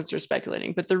participants are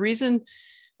speculating. But the reason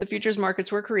the futures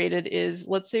markets were created is,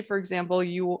 let's say, for example,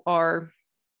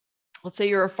 let's say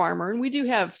you're a farmer, and we do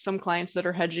have some clients that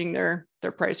are hedging their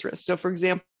price risk. So for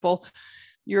example,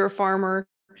 you're a farmer,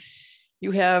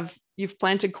 you've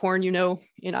planted corn,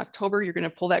 in October, you're going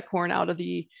to pull that corn out of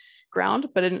the ground,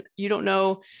 but you don't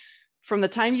know from the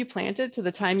time you plant it to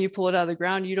the time you pull it out of the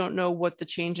ground, you don't know what the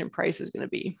change in price is going to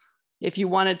be. If you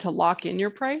wanted to lock in your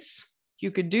price,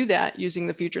 you could do that using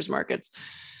the futures markets.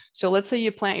 So let's say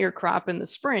you plant your crop in the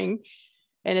spring,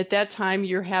 and at that time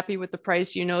you're happy with the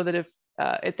price. You know that if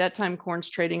at that time corn's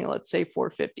trading at, let's say,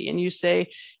 450, and you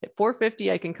say at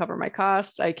 450 I can cover my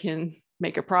costs, I can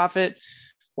make a profit,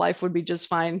 life would be just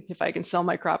fine if I can sell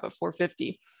my crop at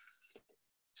 450.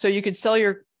 So you could sell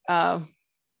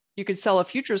a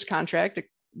futures contract,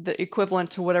 the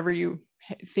equivalent to whatever you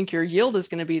think your yield is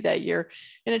going to be that year,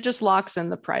 and it just locks in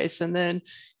the price. And then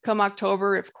come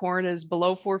October, if corn is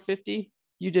below 450,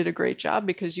 you did a great job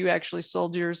because you actually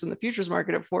sold yours in the futures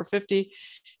market at 450.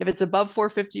 If it's above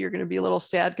 450, you're going to be a little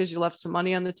sad because you left some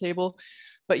money on the table,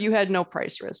 but you had no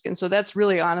price risk. And so that's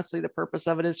really honestly the purpose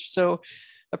of it, is so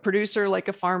a producer like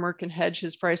a farmer can hedge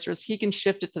his price risk. He can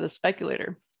shift it to the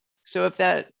speculator. So if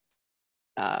that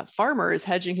farmer is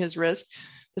hedging his risk,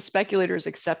 the speculator is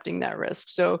accepting that risk.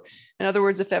 So in other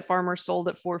words, if that farmer sold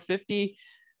at 450,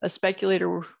 a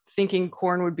speculator thinking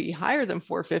corn would be higher than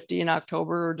 450 in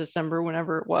October or December,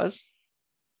 whenever it was,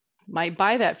 might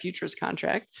buy that futures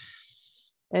contract.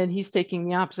 And he's taking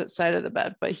the opposite side of the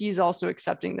bet, but he's also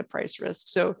accepting the price risk.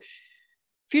 So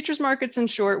futures markets, in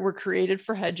short, were created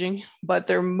for hedging, but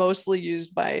they're mostly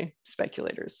used by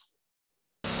speculators.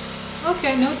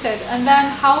 Okay, noted. And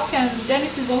then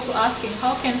Dennis is also asking,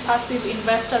 how can passive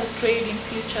investors trade in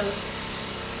futures?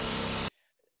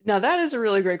 Now, that is a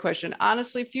really great question.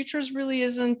 Honestly, futures really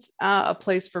isn't a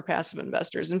place for passive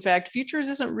investors. In fact, futures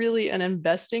isn't really an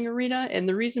investing arena. And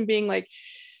the reason being, like,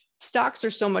 stocks are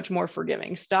so much more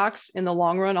forgiving. Stocks in the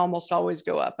long run almost always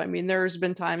go up. I mean, there's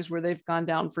been times where they've gone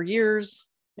down for years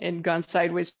and gone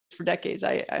sideways for decades.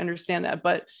 I understand that.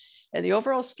 But in the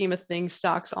overall scheme of things,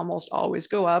 stocks almost always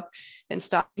go up and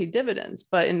stock pay dividends.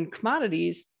 But in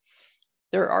commodities,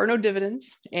 there are no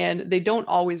dividends and they don't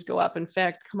always go up. In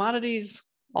fact, commodities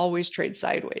always trade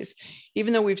sideways.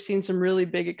 Even though we've seen some really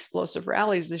big explosive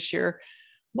rallies this year,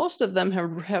 most of them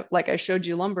have, like I showed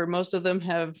you lumber, most of them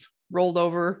have rolled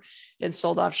over and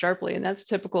sold off sharply. And that's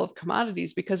typical of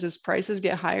commodities, because as prices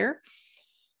get higher,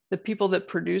 the people that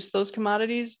produce those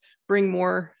commodities bring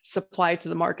more supply to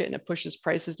the market and it pushes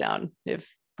prices down. If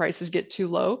prices get too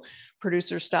low,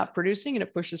 producers stop producing and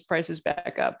it pushes prices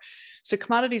back up. So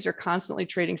commodities are constantly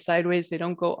trading sideways. They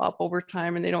don't go up over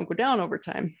time and they don't go down over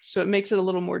time. So it makes it a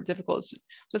little more difficult. So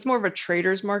it's more of a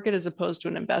trader's market as opposed to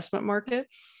an investment market.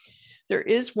 There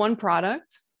is one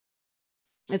product.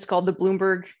 It's called the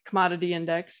Bloomberg Commodity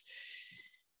Index.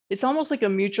 It's almost like a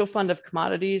mutual fund of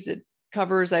commodities. It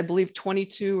covers, I believe,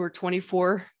 22 or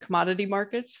 24 commodity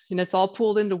markets, and it's all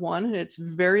pooled into one. And it's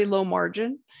very low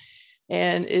margin,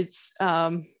 and it's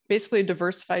basically a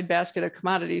diversified basket of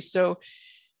commodities. So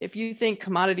if you think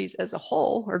commodities as a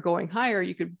whole are going higher,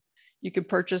 you could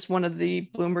purchase one of the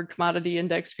Bloomberg Commodity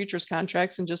Index futures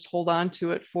contracts and just hold on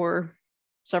to it for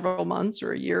several months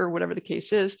or a year or whatever the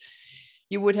case is.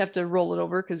 You would have to roll it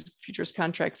over because futures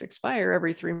contracts expire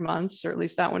every 3 months, or at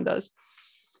least that one does.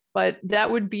 But that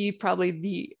would be probably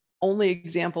the only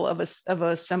example of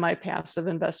a semi-passive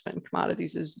investment in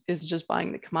commodities is just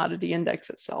buying the commodity index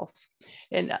itself.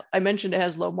 And I mentioned it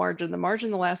has low margin. The margin,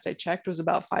 the last I checked, was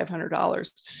about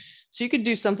 $500. So you could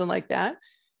do something like that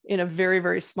in a very,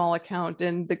 very small account.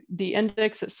 And the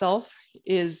index itself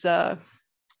is, it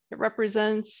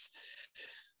represents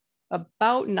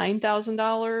about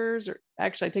 $9,000, or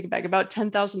actually I take it back, about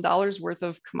 $10,000 worth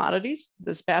of commodities,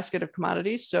 this basket of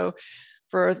commodities. So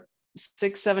for a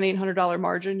 $600, $700, $800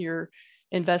 margin, you're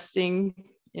investing,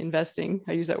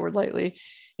 I use that word lightly,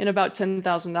 in about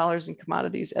 $10,000 in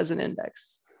commodities as an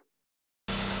index.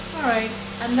 All right.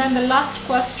 And then the last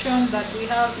question that we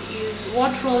have is,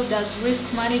 what role does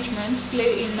risk management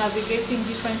play in navigating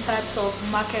different types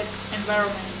of market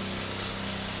environments?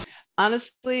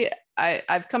 Honestly,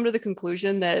 I've come to the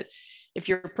conclusion that if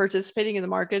you're participating in the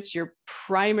markets, your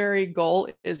primary goal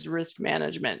is risk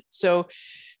management. So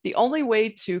the only way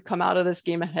to come out of this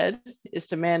game ahead is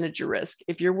to manage your risk.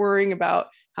 If you're worrying about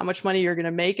how much money you're going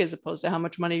to make as opposed to how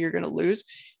much money you're going to lose,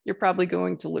 you're probably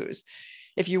going to lose.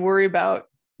 If you worry about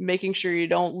making sure you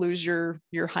don't lose your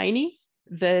hiney,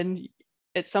 then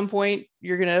at some point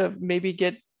you're going to maybe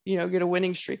get a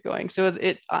winning streak going. So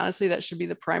it honestly, that should be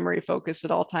the primary focus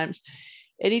at all times.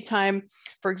 Anytime,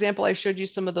 for example, I showed you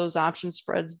some of those option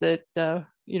spreads that,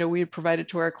 we had provided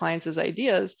to our clients as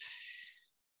ideas.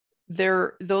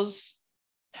 Those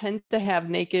tend to have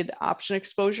naked option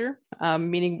exposure,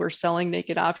 meaning we're selling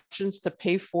naked options to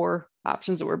pay for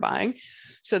options that we're buying.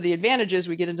 So the advantage is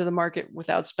we get into the market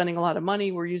without spending a lot of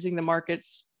money. We're using the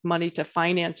market's money to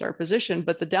finance our position.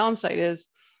 But the downside is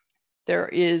there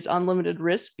is unlimited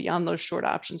risk beyond those short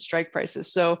option strike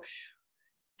prices. So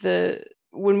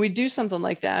when we do something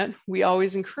like that, we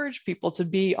always encourage people to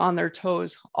be on their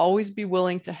toes, always be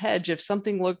willing to hedge. If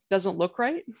something doesn't look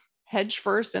right, hedge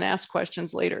first and ask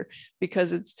questions later,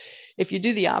 because if you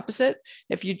do the opposite,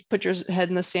 if you put your head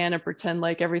in the sand and pretend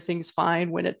like everything's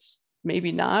fine when it's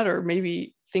maybe not, or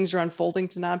maybe things are unfolding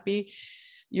to not be,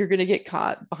 you're going to get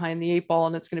caught behind the 8 ball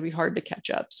and it's going to be hard to catch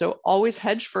up. So always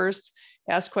hedge first,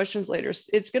 ask questions later.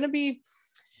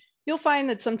 You'll find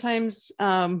that sometimes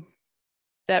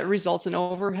that results in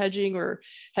over hedging or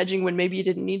hedging when maybe you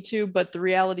didn't need to, but the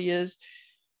reality is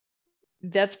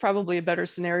that's probably a better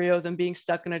scenario than being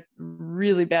stuck in a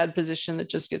really bad position that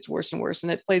just gets worse and worse.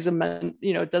 And it pays a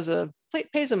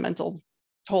mental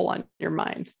toll on your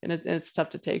mind, and it's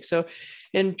tough to take. So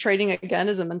in trading, again,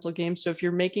 is a mental game. So if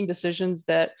you're making decisions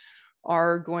that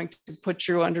are going to put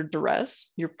you under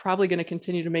duress, you're probably going to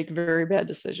continue to make very bad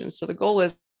decisions. So the goal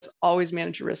is always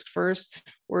manage your risk first,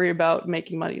 worry about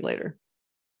making money later.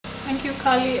 Thank you,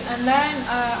 Carley. And then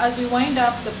as we wind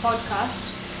up the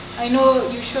podcast, I know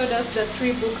you showed us the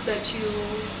 3 books that you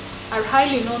are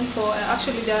highly known for.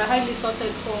 Actually, they are highly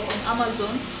sorted for on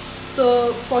Amazon.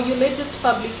 So for your latest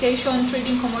publication,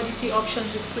 Trading Commodity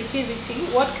Options with Creativity,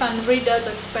 what can readers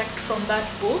expect from that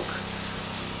book?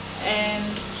 And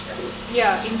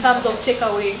in terms of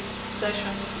takeaway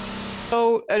sessions.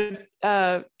 So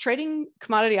Trading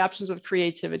Commodity Options with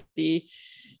Creativity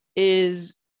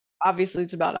is obviously,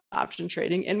 it's about option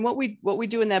trading. And what we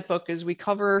do in that book is we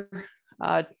cover,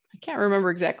 I can't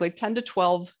remember exactly, 10 to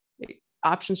 12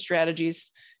 option strategies.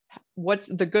 What's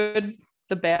the good,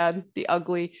 the bad, the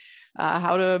ugly,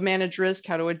 how to manage risk,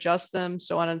 how to adjust them,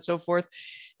 so on and so forth.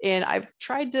 And I've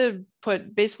tried to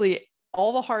put basically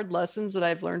all the hard lessons that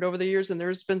I've learned over the years, and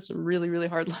there's been some really, really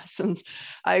hard lessons,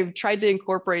 I've tried to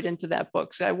incorporate into that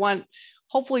book. So I want,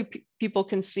 hopefully people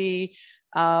can see,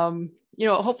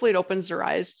 hopefully it opens their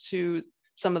eyes to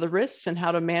some of the risks and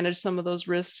how to manage some of those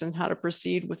risks and how to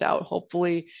proceed without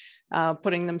hopefully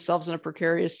putting themselves in a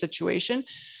precarious situation.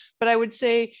 But I would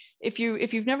say if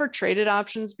you've never traded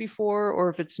options before, or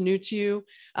if it's new to you,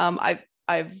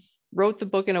 I've wrote the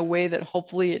book in a way that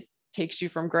hopefully it takes you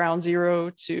from ground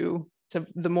zero to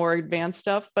the more advanced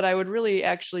stuff. But I would really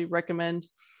actually recommend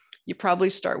you probably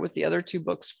start with the other 2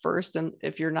 books first. And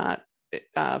if you're not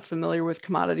familiar with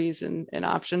commodities and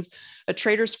options, A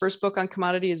Trader's First Book on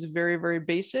Commodity is very, very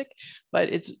basic, but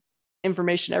it's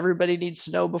information everybody needs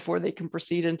to know before they can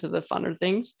proceed into the funner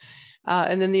things.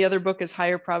 And then the other book is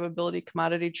Higher Probability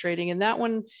Commodity Trading. And that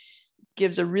one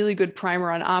gives a really good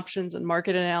primer on options and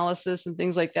market analysis and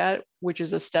things like that, which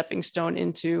is a stepping stone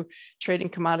into trading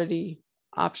commodity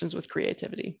options with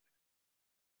creativity.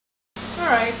 All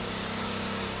right.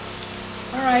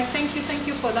 Thank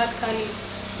you for that, Carley.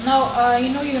 Now,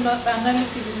 your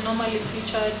analysis is normally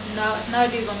featured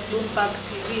nowadays on Bloomberg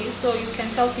TV, so you can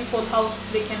tell people how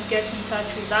they can get in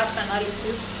touch with that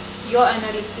analysis, your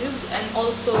analysis, and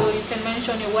also you can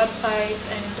mention your website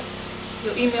and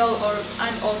your email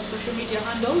and all social media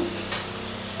handles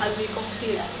as we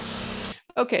conclude.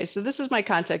 Okay, so this is my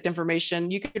contact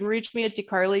information. You can reach me at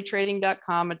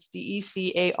decarleytrading.com. It's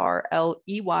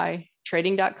DECARLEY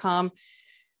trading.com.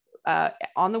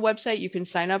 On the website, you can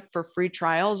sign up for free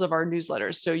trials of our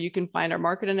newsletters. So you can find our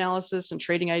market analysis and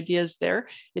trading ideas there.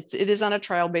 It is on a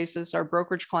trial basis. Our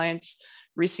brokerage clients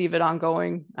receive it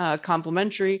ongoing,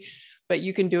 complimentary, but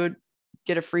you can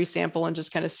get a free sample and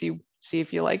just kind of see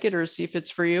if you like it or see if it's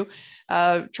for you.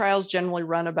 Trials generally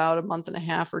run about a month and a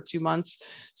half or 2 months.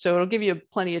 So it'll give you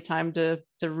plenty of time to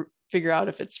figure out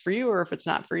if it's for you or if it's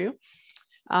not for you.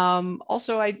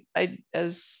 Also, I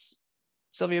as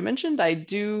Sylvia mentioned, I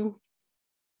do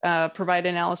provide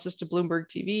analysis to Bloomberg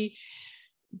TV.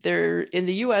 There in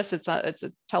the US, it's a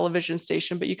television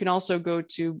station, but you can also go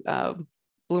to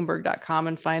Bloomberg.com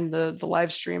and find the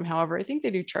live stream. However, I think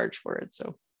they do charge for it.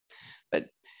 So, but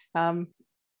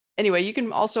anyway, you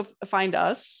can also find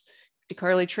us,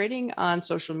 DeCarley Trading, on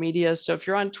social media. So if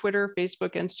you're on Twitter,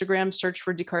 Facebook, Instagram, search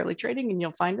for DeCarley Trading and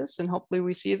you'll find us, and hopefully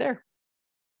we see you there.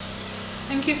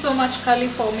 Thank you so much, Carley,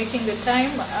 for making the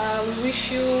time. We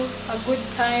wish you a good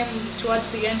time towards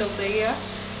the end of the year.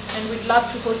 and we'd love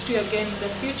to host you again in the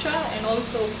future, and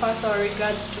also pass our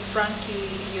regards to Frankie,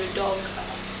 your dog.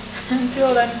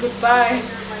 Until then, goodbye.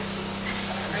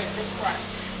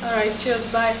 All right, cheers,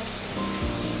 bye.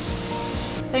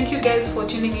 Thank you guys for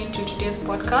tuning in to today's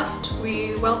podcast.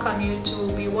 We welcome you to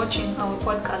be watching our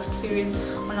podcast series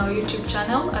on our YouTube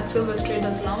channel at Silver's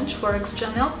Traders Lounge Forex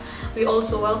channel. We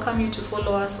also welcome you to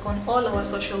follow us on all our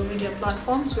social media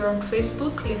platforms. We're on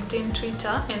Facebook, LinkedIn,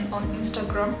 Twitter, and on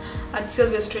Instagram at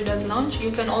Silver's Traders Lounge.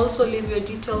 You can also leave your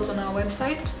details on our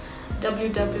website,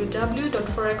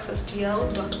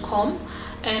 www.forexstl.com,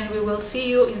 and we will see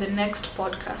you in the next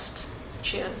podcast.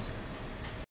 Cheers.